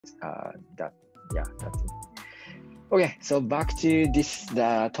that, yeah, that's it. Okay, so back to this,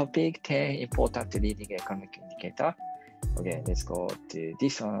 the topic 10 important leading economic indicator. Okay, let's go to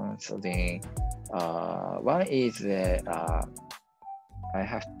this one. So then, one is I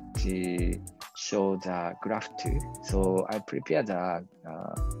have to show the graph too. So I prepared the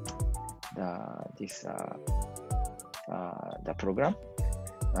program.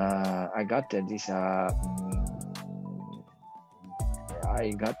 I got this.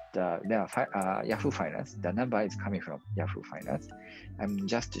 I got Yahoo Finance. The number is coming from Yahoo Finance. I'm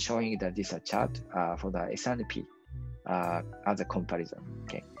just showing that this chart for the S&P as a comparison.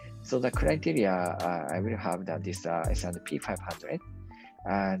 Okay, so the criteria I will have that this S&P 500,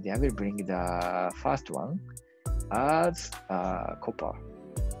 and I will bring the first one as copper.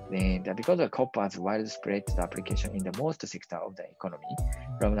 Then because the copper has widespread application in the most sector of the economy,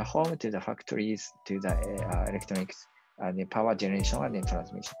 from the home to the factories to the electronics and the power generation and the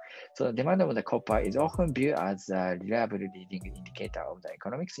transmission. So the demand of the copper is often viewed as a reliable leading indicator of the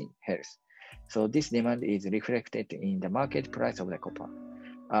economic health. So this demand is reflected in the market price of the copper.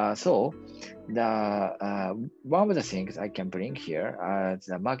 So the one of the things I can bring here as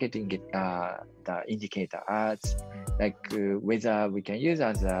the market the indicator as like whether we can use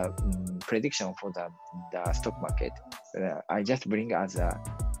as a prediction for the stock market. I just bring as a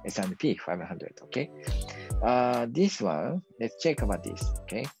S&P 500. Okay. This one, let's check about this.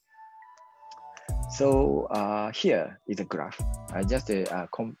 Okay. So here is a graph. I just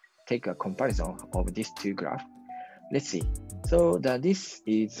take a comparison of these two graphs. Let's see. So this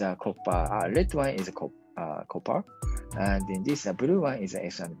is copper. Red one is copper, and then this blue one is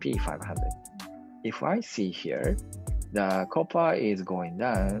S&P 500. If I see here, the copper is going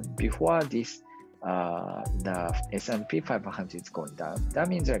down before this. The S&P 500 is going down. That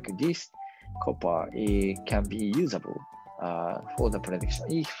means like this copper can be usable for the prediction.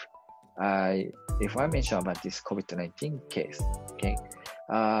 If I mention about this COVID-19 case, okay.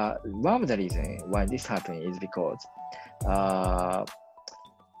 One of the reasons why this happened is because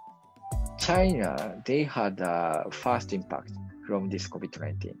China, they had a fast impact from this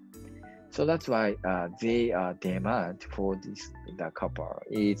COVID-19. So that's why their demand for the copper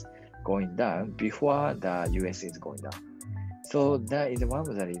is going down before the US is going down. So that is one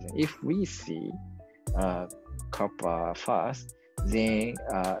of the reasons. If we see copper fast, then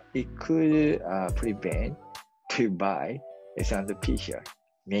it could prevent to buy S&P here,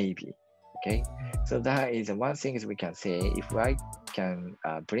 maybe. Okay, so that is one thing we can say if I can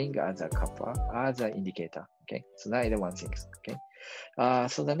bring as a copper as an indicator. Okay, so that is one thing. Okay,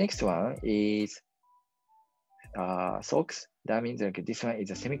 so the next one is SOX. That means like this one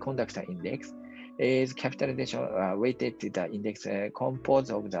is a semiconductor index. Is capitalization weighted to the index composed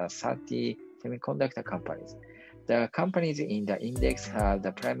of the 30 semiconductor companies. The companies in the index have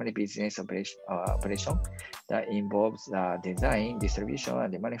the primary business operation that involves the design, distribution,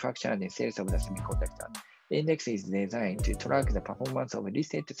 and the manufacture and the sales of the semiconductor. The index is designed to track the performance of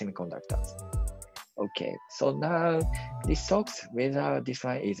listed semiconductors. Okay, so now this SOX, whether this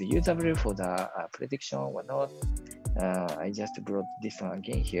one is usable for the prediction or not, I just brought this one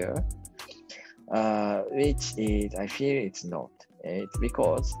again here, which is, I feel it's not. It's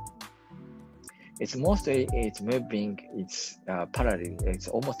because it's mostly, it's moving, it's parallel, it's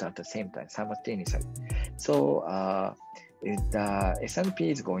almost at the same time, simultaneously. So if the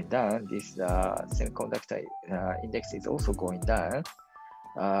S&P is going down, this semiconductor index is also going down.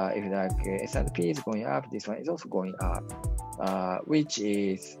 If the S&P is going up, this one is also going up, which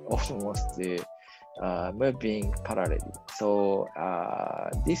is almost moving parallelly. So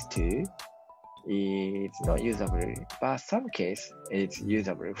these two is not usable, but some case it's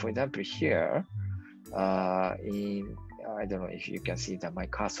usable. For example, here, I don't know if you can see my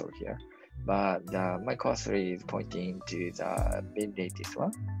cursor here, but my cursor is pointing to the latest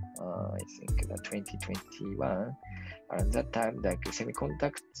one. I think the 2021. At that time, the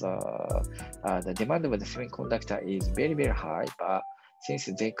semiconductor, the demand of the semiconductor is very, very high, but since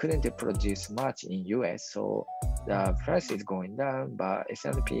they couldn't produce much in US, so the price is going down, but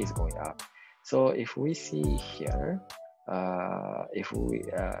S&P is going up. So if we see here, if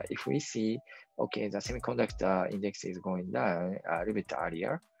we see, okay, the semiconductor index is going down a little bit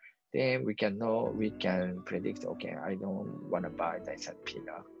earlier, then we can predict, okay, I don't want to buy the S&P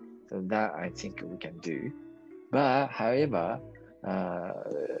now. So that I think we can do. But however,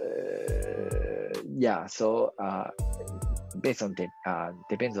 yeah, so based on the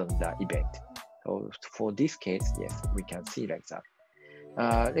depends on the event. So for this case, yes, we can see like that.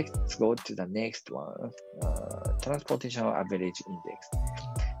 Let's go to the next one, transportation average index.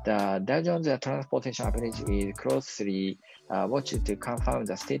 The Dow Jones transportation average is closely watched to confirm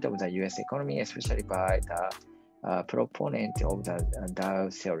the state of the U.S. economy, especially by the proponent of the Dow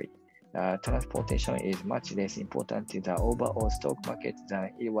theory. Transportation is much less important to the overall stock market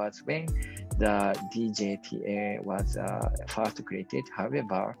than it was when the DJTA was first created.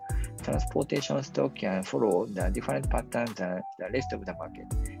 However, transportation stock can follow the different patterns than the rest of the market.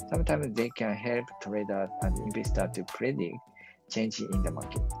 Sometimes they can help traders and investors to predict change in the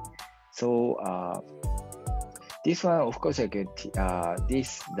market. So this one, of course, like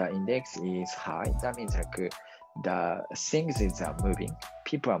the index is high. That means like the things are moving,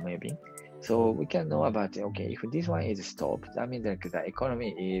 people are moving. So we can know about, okay, if this one is stopped, that means like the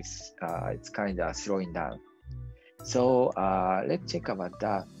economy is it's kind of slowing down. So let's check about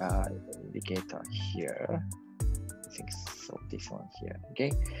that indicator here. I think so. This one here.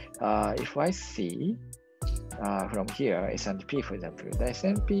 Okay. If I see from here, S&P, for example, the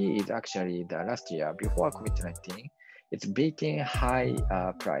S&P is actually the last year before COVID-19, it's beating high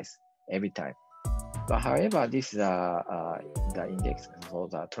price every time. But however, this the index, so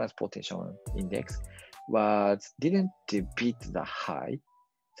the transportation index, didn't beat the high.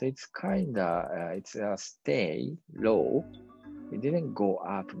 So it's kind of it's stay low. It didn't go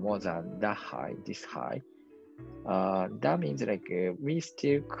up more than that high, this high. That means like we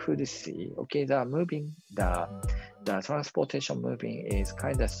still could see, okay, the transportation moving is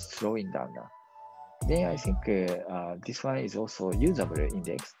kind of slowing down now. Then I think this one is also usable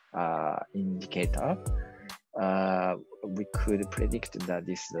index indicator. We could predict that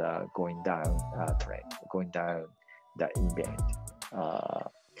this going down trend, going down the event.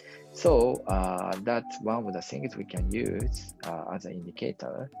 So that's one of the things we can use as an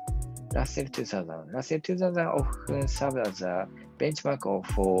indicator. Russell 2000. Russell 2000 often serves as a benchmark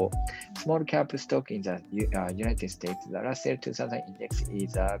for small cap stock in the United States. The Russell 2000 index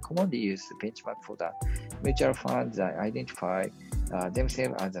is a commonly used benchmark for the mutual funds that identify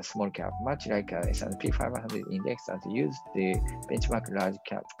themselves as a small cap, much like S&P 500 index that use the benchmark large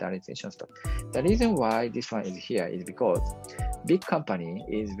capitalization stock. The reason why this one is here is because big company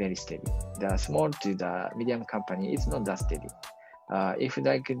is very steady. The small to the medium company is not that steady. If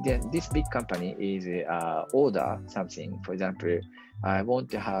like this big company is order something, for example, I want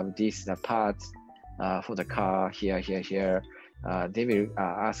to have this parts for the car here, they will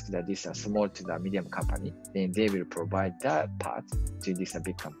ask that this small to the medium company, then they will provide that part to this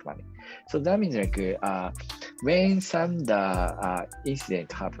big company. So that means like when some the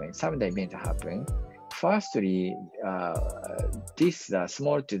incident happen, some the event happen, firstly, this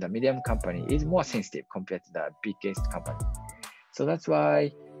small to the medium company is more sensitive compared to the biggest company. So that's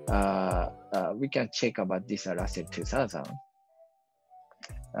why we can check about this Russell 2000.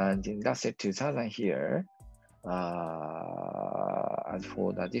 And in Russell 2000 here, as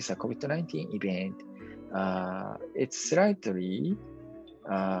for this COVID-19 event, it's slightly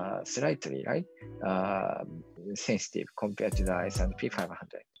right, sensitive compared to the S&P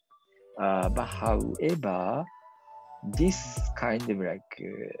 500. But however, this kind of like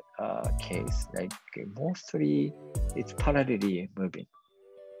case, like mostly it's parallelly moving.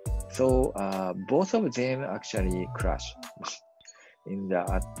 So both of them actually crash in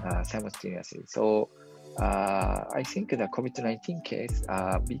the simultaneously. So I think the COVID-19 case,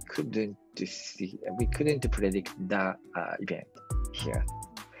 we couldn't predict the event here.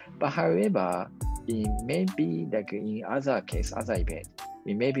 But however, it may be like in other event,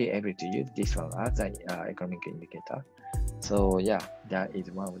 we may be able to use this one as an economic indicator. So yeah, that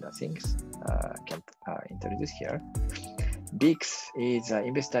is one of the things I can introduce here. VIX is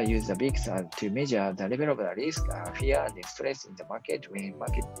investors use the VIX to measure the level of the risk, fear, and stress in the market when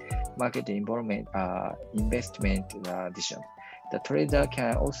market involvement investment decision. The trader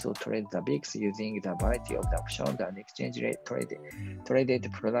can also trade the VIX using the variety of the options and exchange rate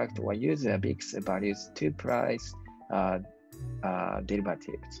traded product, or use the VIX values to price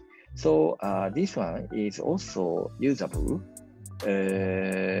derivatives. So this one is also usable,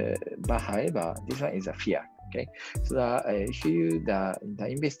 but however, this one is a fear. Okay, so if the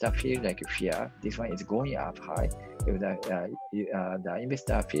investor feel like fear, this one is going up high. If the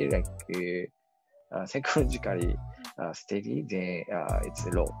investor feel like psychologically steady, then it's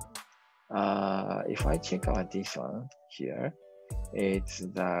low. If I check out this one here, it's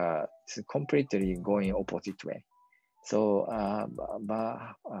completely going opposite way. So,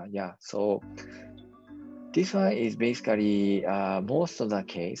 yeah, so this one is basically most of the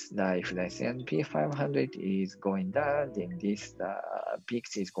case that if the S&P 500 is going down, then this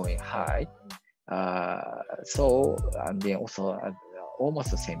VIX is going high. And then also at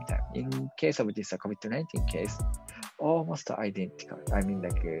almost the same time. In case of this COVID-19 case, almost identical. I mean,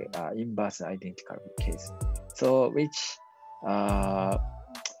 like inverse identical case. So which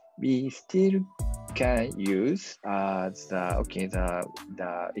we still can use the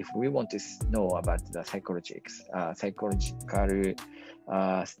if we want to know about the psychological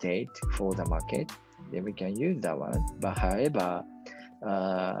state for the market, then we can use that one. But however,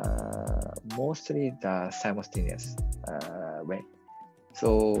 mostly the simultaneous way.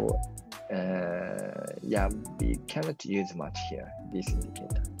 So yeah, we cannot use much here, this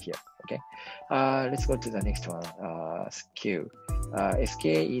indicator here. Okay, let's go to the next one. SKEW.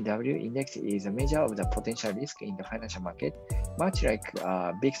 SKEW index is a measure of the potential risk in the financial market. Much like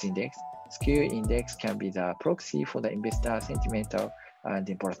VIX index, SKEW index can be the proxy for the investor sentimental and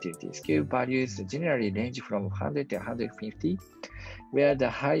volatility. SKEW values generally range from 100 to 150, where the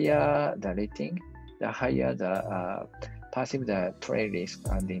higher the rating, the higher the perceived the trade risk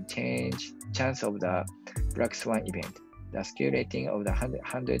and the chance of the black swan event. The SKEW rating of the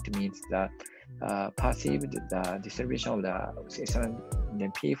 100 means the perceived the distribution of the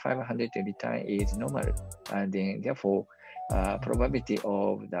S&P 500 return is normal, and then therefore probability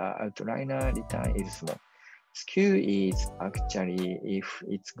of the outlier return is small. SKEW is actually, if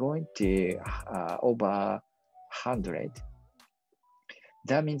it's going to over 100,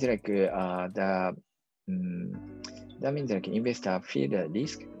 that means like that means like investor feel the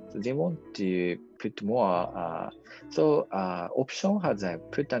risk, so they want to put more. So option has a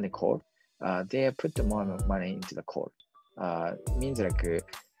put and a call. They put more money into the call. Means like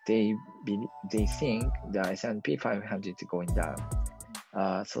they think the S&P 500 is going down.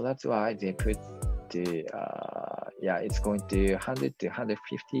 So that's why they put the it's going to 100 to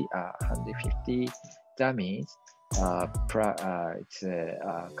 150. 150. That means it's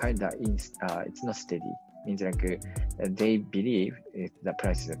kind of it's not steady. Means like they believe the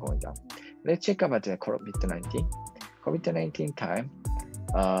prices are going down. Let's check about the COVID-19. COVID-19 time.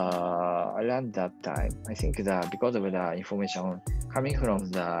 Around that time, I think that because of the information coming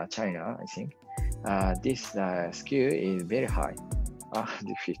from the China, I think this SKEW is very high,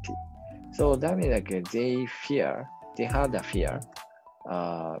 150. So that means like they had a fear.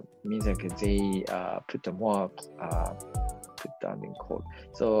 Means like they put more put down in call.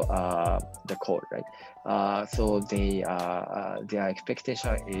 So the call, right? So their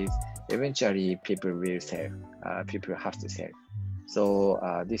expectation is eventually people will sell. People have to sell. So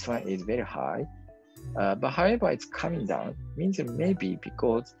this one is very high. But however, it's coming down. Means maybe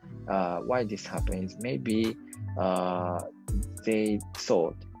because why this happens, maybe they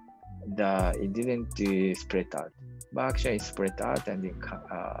thought that it didn't spread out, but actually it spread out and then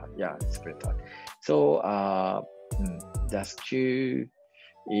spread out. So the SKEW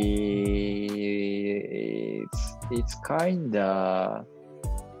it's kind of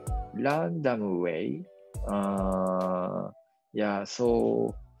random way.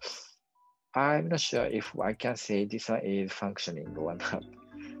 So I'm not sure if I can say this one is functioning or not.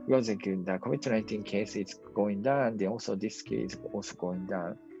 Because the COVID-19 case is going down, then also this case is also going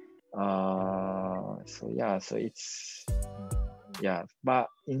down. So it's but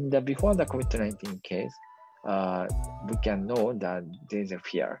in the before the COVID-19 case, we can know that there's a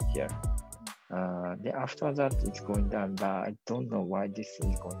fear here. Then after that, it's going down, but I don't know why this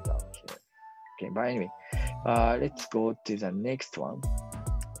is going down here. Okay, but anyway, let's go to the next one.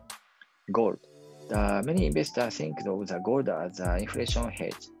 Gold. Many investors think of the gold as an inflation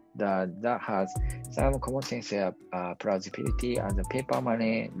hedge that has some common sense plausibility, and the paper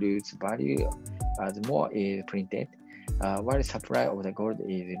money loses value as more is printed, while the supply of the gold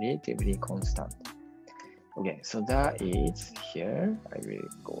is relatively constant. Okay, so that is here. I will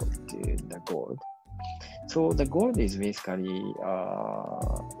go to the gold. So the gold is basically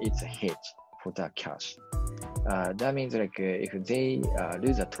it's a hedge for the cash. That means like if they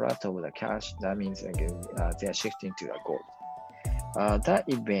lose the trust of the cash, that means like they are shifting to the gold. That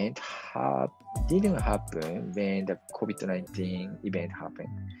event didn't happen when the COVID-19 event happened.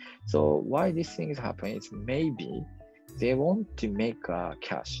 So why these things happen is maybe they want to make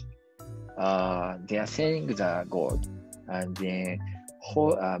cash. They are selling the gold and then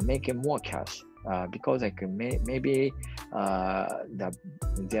making more cash. Because like maybe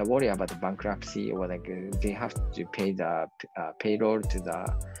they're worried about the bankruptcy, or like they have to pay the payroll to the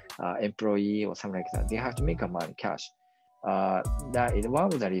employee or something like that. They have to make money cash. That is one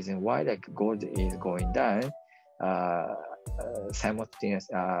of the reasons why like gold is going down simultaneous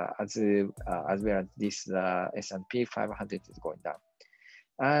as well as this S&P 500 is going down.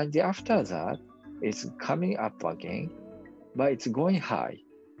 And after that, it's coming up again, but it's going high.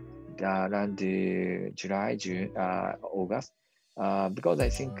 Around July, June, August, because I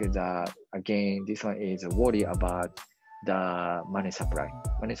think that again this one is worry about the money supply.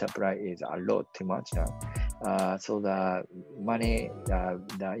 Money supply is a lot too much now. So the money,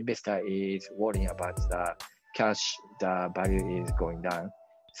 the investor is worrying about the cash, the value is going down.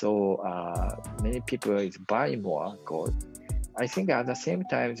 So many people is buying more gold. I think at the same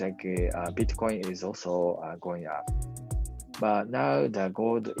time, like Bitcoin is also going up. But now the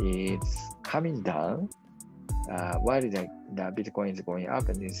gold is coming down, while the Bitcoin is going up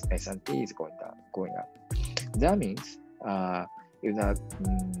and this S&P is going up. That means if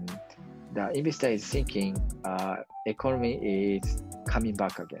the investor is thinking economy is coming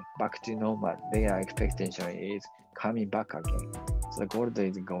back again, back to normal. Their expectation is coming back again. So the gold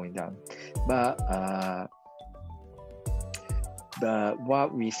is going down. But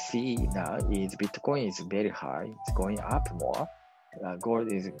what we see now is Bitcoin is very high. It's going up more.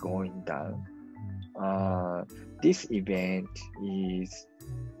 Gold is going down. This event is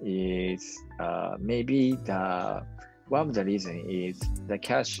maybe one of the reasons is the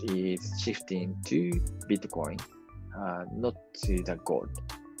cash is shifting to Bitcoin, not to the gold.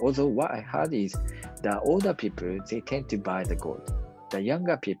 Although what I heard is the older people, they tend to buy the gold. The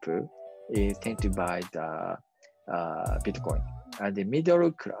younger people tend to buy the Bitcoin. And the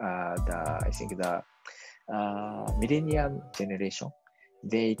middle, I think the millennium generation,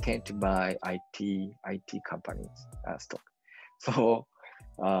 they tend to buy IT companies stock. So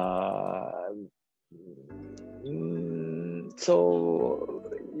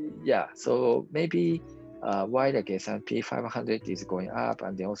so maybe why the S&P 500 is going up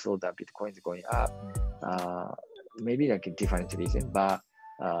and then also the Bitcoin is going up, maybe like a different reason, but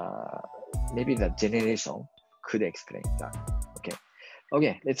maybe the generation could explain that.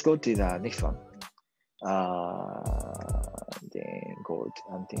 Okay, let's go to the next one. Then gold,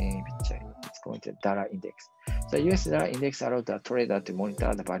 and then let's go into dollar index. So US dollar index allows the trader to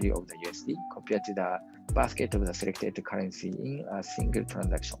monitor the value of the USD compared to the basket of the selected currency in a single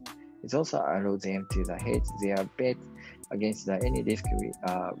transaction. It also allows them to hedge their bet against any risk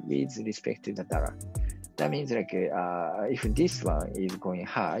with respect to the dollar. That means like if this one is going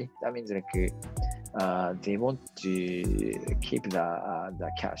high, that means like they want to keep the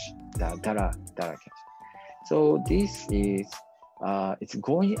cash, the dollar cash. So this is it's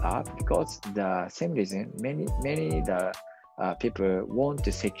going up because the same reason many the people want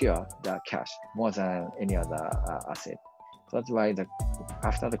to secure the cash more than any other asset. So that's why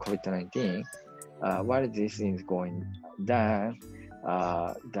after the COVID-19, while this is going down,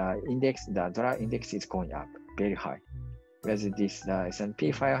 the dollar index is going up very high. Whereas this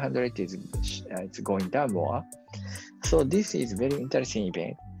S&P 500 it's going down more. So this is very interesting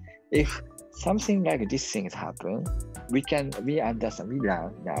event. If something like these things happen, we understand, we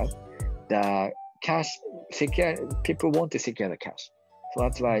learn now the cash people want to secure the cash. So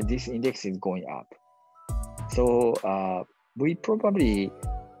that's why this index is going up. So we probably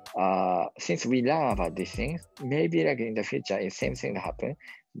since we learn about these things, maybe like in the future, if same thing happen,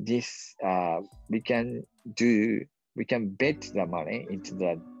 this we can bet the money into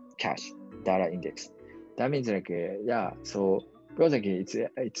the cash dollar index. That means like so because like it's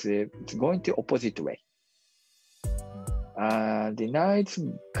going to opposite way. Now it's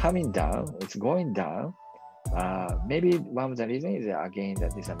coming down, it's going down. Maybe one of the reasons is again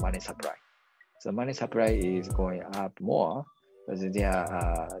that this money supply. So money supply is going up more because they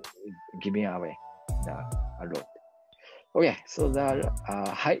are giving away a lot. Okay, so the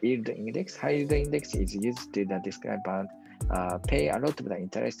high yield index. High yield index is used to describe pay a lot of the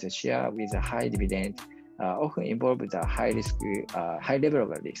interest share with a high dividend, often involved with a high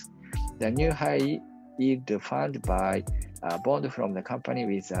level of risk. The new high yield fund buy bond from the company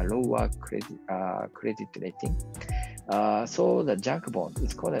with a lower credit rating. So the junk bond,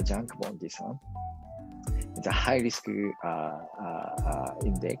 it's called a junk bond. This one, it's a high risk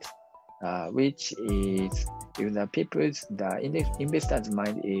index. Which is if the investors'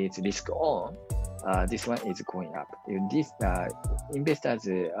 mind is risk on, this one is going up. If this investors'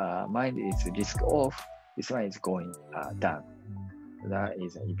 mind is risk off, this one is going down. That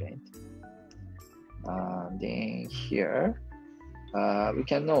is an event. Then here we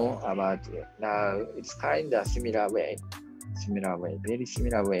can know about it. Now it's kind of very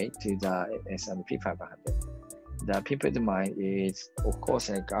similar way to the S&P 500. The people's mind is, of course,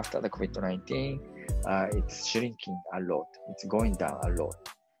 like after the COVID-19, it's shrinking a lot. It's going down a lot.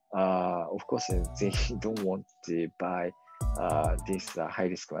 Of course, they don't want to buy this high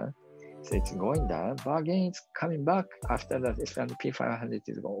risk one. So it's going down, but again, it's coming back after the S&P 500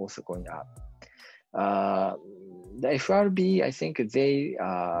 is also going up. The FRB, I think they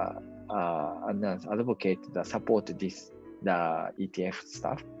advocate support the ETF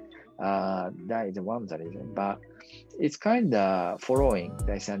stuff. That is one of the reasons, but it's kind of following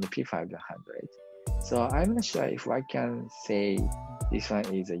the S&P 500. So I'm not sure if I can say this one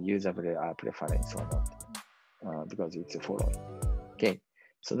is a usable preference or not, because it's following. Okay,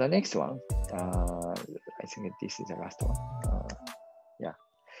 so the next one, I think this is the last one. Yeah,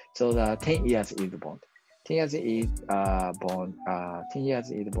 so the 10 years yield bond. 10 years yield bond. 10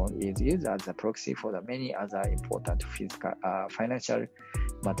 years yield bond is used as a proxy for the many other important physical, financial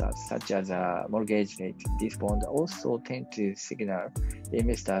matters, such as mortgage rate. These bonds also tend to signal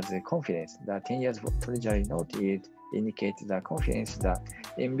investors' confidence. The 10 years Treasury note indicates the confidence that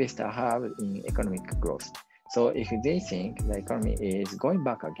investors have in economic growth. So if they think the economy is going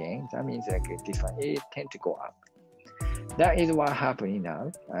back again, that means like this one, it tends to go up. That is what happening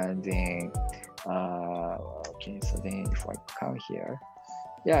now. And then, okay, so then if I come here,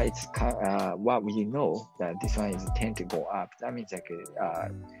 yeah, it's what we know that this one is tend to go up. That means like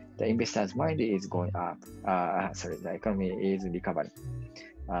the investor's mind is going up. Sorry, the economy is recovering.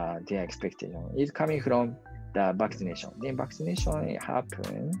 Their expectation is coming from the vaccination. Then vaccination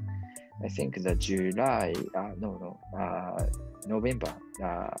happened, I think the July, November,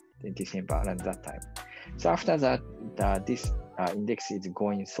 December, around that time. So after that, this index is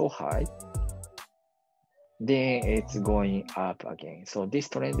going so high, then it's going up again. So this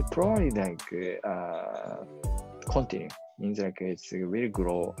trend probably like continue, means like it's will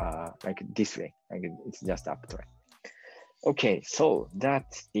grow like this way, like it's just uptrend. Okay, so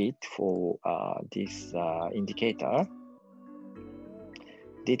that's it for this indicator.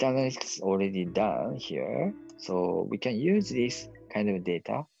 Data analytics already done here, so we can use this kind of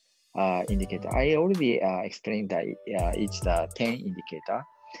data indicator. I already explained that each the 10 indicator,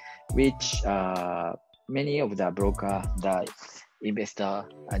 which many of the broker, the investor,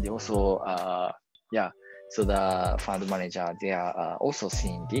 and also so the fund manager, they are also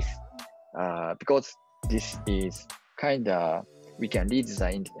seeing this because this is kind of we can read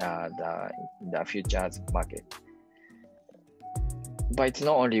the futures market. But it's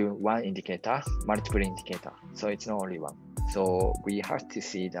not only one indicator, multiple indicator. So it's not only one. So we have to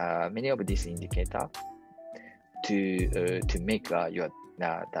see many of these indicators to make your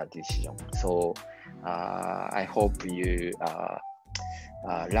that decision. So I hope you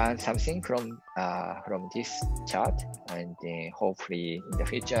learn something from this chart, and hopefully in the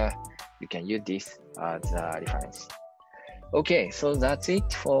future you can use this as a reference. Okay, so that's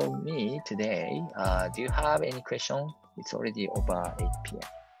it for me today. Do you have any question? It's already over 8 p.m.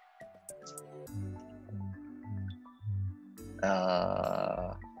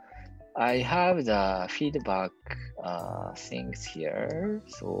 I have the feedback things here.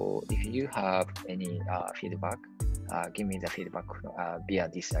 So if you have any feedback, give me the feedback via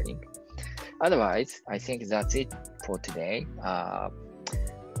this link. Otherwise, I think that's it for today.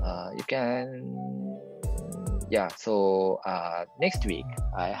 You can, so next week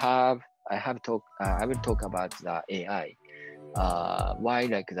I will talk about the AI. Why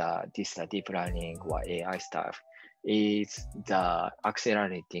like this deep learning or AI stuff is the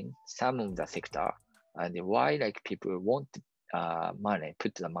accelerating some of the sector, and why like people want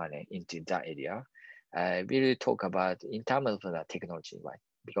put the money into that area. We'll talk about in terms of the technology, right?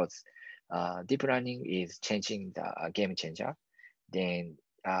 Because deep learning is changing the game changer. Then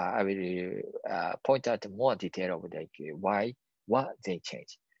I will point out more detail of like what they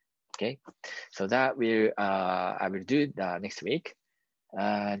change. Okay, so that I will do the next week.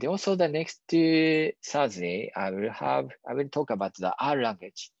 Also the next Thursday, I will talk about the R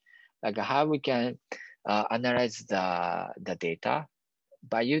language, like how we can analyze the data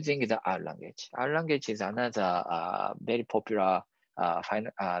by using the R language. R language is another very popular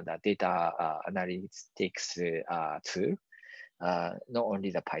the data analytics tool, not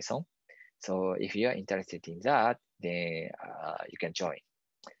only the Python. So if you are interested in that, then you can join.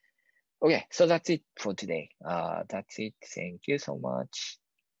 Okay, so that's it for today. That's it. Thank you so much.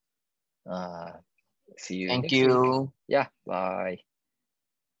 See you next week. Yeah, bye.